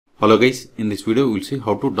Hello guys, in this video we will see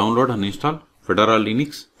how to download and install Fedora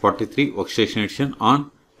Linux 43 Workstation Edition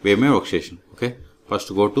on VMware Workstation. Okay,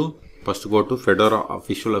 first go to Fedora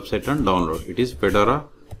official website and download. It is fedora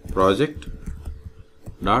project.org.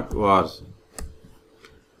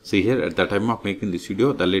 See here, at the time of making this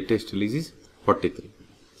video, the latest release is 43.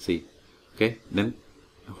 See, okay, then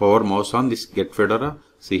hover mouse on this Get Fedora.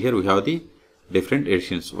 See here we have the different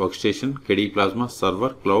editions: Workstation, KDE Plasma, Server,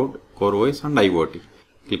 Cloud, Core OS and IoT.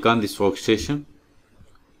 Click on this workstation,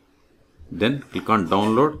 then click on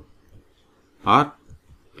download or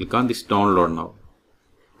click on this download now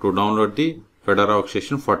to download the Fedora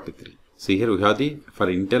Workstation 43. See here we have the for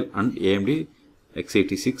Intel and AMD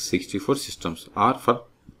x86 64 systems or for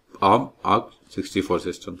ARM ARC 64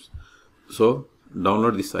 systems. So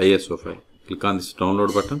download this ISO file. Click on this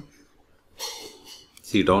download button.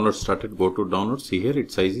 See, download started. Go to download. See here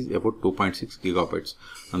its size is about 2.6 gigabytes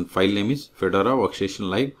and file name is Fedora Workstation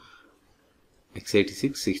Live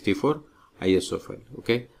x86 64 ISO file.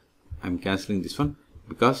 Okay, I'm cancelling this one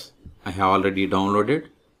because I have already downloaded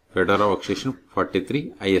Fedora Workstation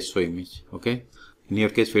 43 ISO image. Okay, in your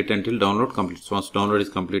case wait until download completes. Once download is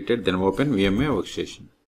completed, then open VMware Workstation.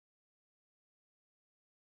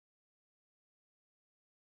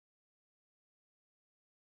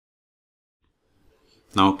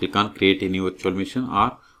 Now click on create a new virtual machine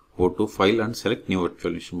or go to file and select new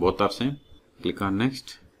virtual machine. Both are same. Click on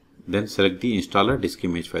next. Then select the installer disk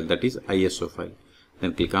image file, that is ISO file.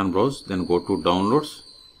 Then click on browse. Then go to downloads.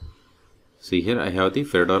 See here I have the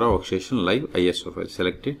Fedora Workstation Live ISO file.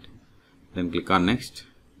 Select it. Then click on next.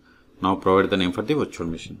 Now provide the name for the virtual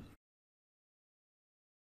machine.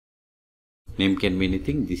 Name can be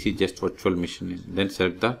anything. This is just virtual machine name. Then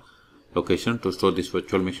select the location to store this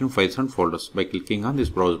virtual machine files and folders by clicking on this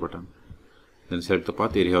browse button. Then select the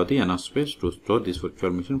path. Here you have the enough space to store this virtual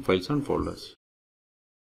machine files and folders.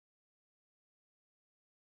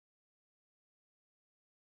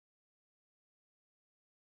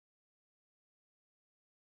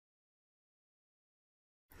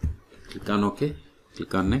 Click on OK.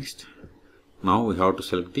 Click on next. Now we have to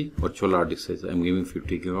select the virtual hard disk size. I am giving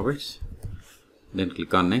 50 gigabytes. Then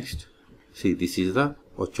click on next. See, this is the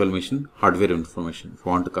virtual machine hardware information. If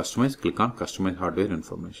you want to customize, click on customize hardware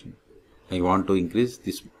information. I want to increase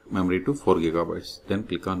this memory to 4 gigabytes. Then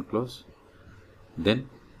click on close. Then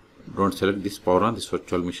don't select this power on this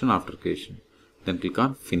virtual machine after creation. Then click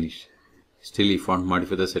on finish. Still, if you want to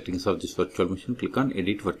modify the settings of this virtual machine, click on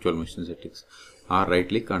edit virtual machine settings or right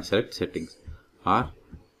click and select settings or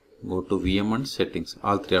go to VM and settings.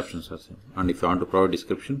 All three options are same. And if you want to provide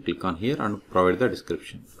description, click on here and provide the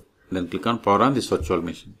description. Then click on power on this virtual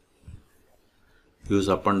machine. Use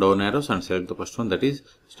up and down arrows and select the first one, that is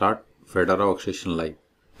start Fedora Workstation Live.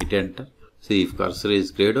 Hit enter. See, if cursor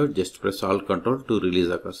is grayed out, just press Alt Control to release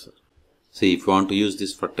the cursor. See, if you want to use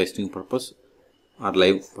this for testing purpose or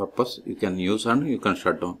live purpose, you can use and you can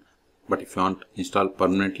shut down. But if you want to install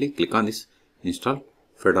permanently, click on this install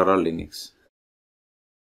Fedora Linux.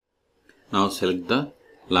 Now select the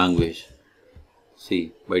language.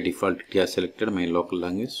 See, by default it has selected my local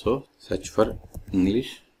language, so search for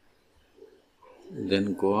English.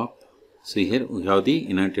 Then go up. See here we have the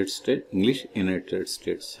United States, English United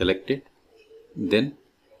States. Select it. Then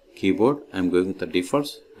keyboard, I am going with the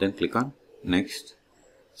defaults. Then click on next.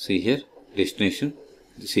 See here destination.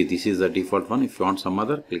 See, this is the default one. If you want some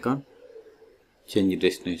other, click on change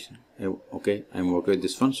destination. Okay, I am okay with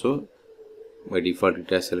this one. So by default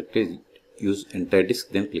it has selected use entire disk.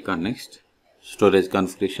 Then click on next. Storage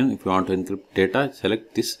configuration, if you want to encrypt data,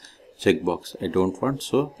 select this checkbox. I don't want,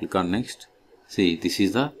 so click on next. See, this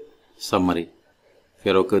is the summary. If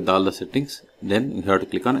you are okay with all the settings, then you have to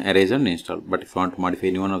click on erase and install. But if you want to modify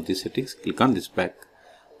any one of these settings, click on this back.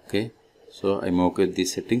 Okay, so I'm okay with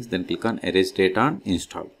these settings. Then click on erase data and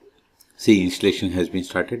install. See, installation has been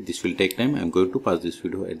started. This will take time. I'm going to pause this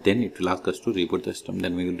video and then it will ask us to reboot the system.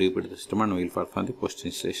 Then we will reboot the system and we will perform the post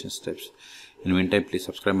installation steps. In the meantime, please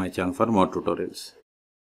subscribe my channel for more tutorials.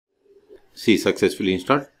 See, successfully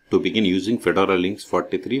installed. To begin using Fedora Linux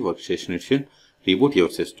 43 Workstation Edition, reboot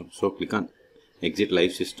your system. So click on exit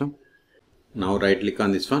live system. Now right click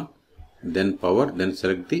on this one, then power, then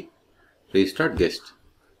select the restart guest.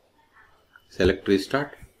 Select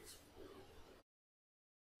restart.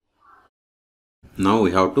 Now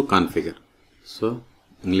we have to configure. So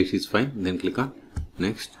English is fine. Then click on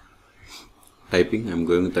next. Typing, I am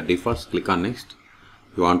going with the defaults. Click on next.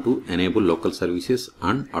 You want to enable local services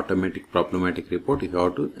and automatic problematic report. You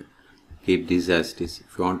have to keep these as it is.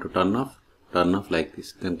 If you want to turn off like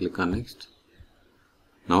this. Then click on next.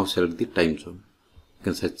 Now select the time zone. You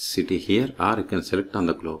can set city here or you can select on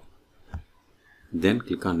the globe. then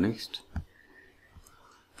click on next.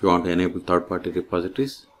 If you want to enable third-party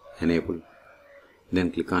repositories, enable,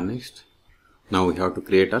 then click on next. Now we have to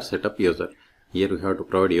create our setup user. Here we have to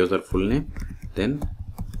provide user full name, then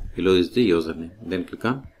below is the username, then click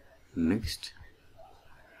on next.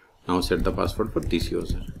 Now set the password for this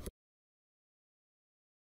user,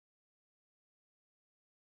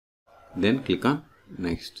 then click on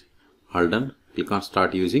next. All done. Click on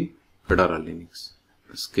start using Fedora Linux.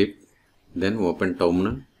 Skip, then open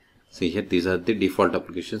terminal. See here, these are the default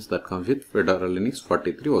applications that comes with Fedora Linux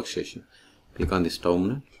 43 workstation. Click on this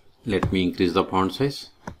terminal. Let me increase the font size.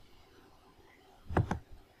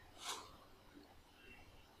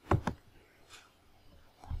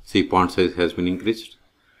 See, font size has been increased.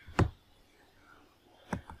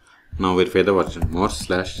 Now verify the version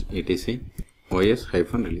more/etc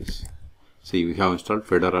os-release. See, we have installed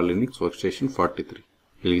Fedora Linux Workstation 43.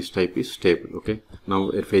 Release type is stable. Okay. Now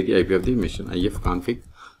verify the IP of the machine. ifconfig.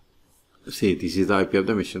 See, this is the IP of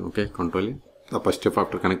the machine. Okay. Control it. The first step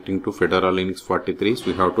after connecting to Fedora Linux 43 is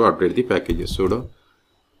we have to update the packages. Sudo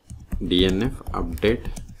dnf update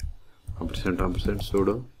 &&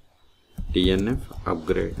 sudo dnf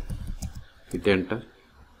upgrade. Hit enter.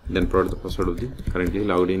 Then provide the password of the currently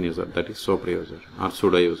logged in user, that is super user or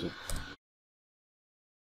sudo user.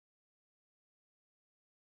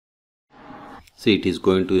 See, it is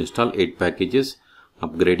going to install 8 packages,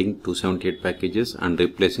 upgrading 278 packages and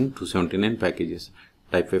replacing 279 packages.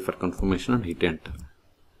 Type A for confirmation and hit enter.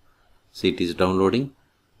 See, it is downloading.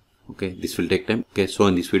 Okay, this will take time. Okay, so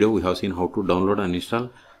in this video we have seen how to download and install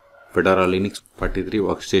Fedora Linux 43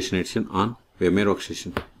 Workstation Edition on VMware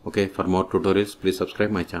Workstation. Okay, for more tutorials please subscribe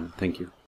my channel. Thank you.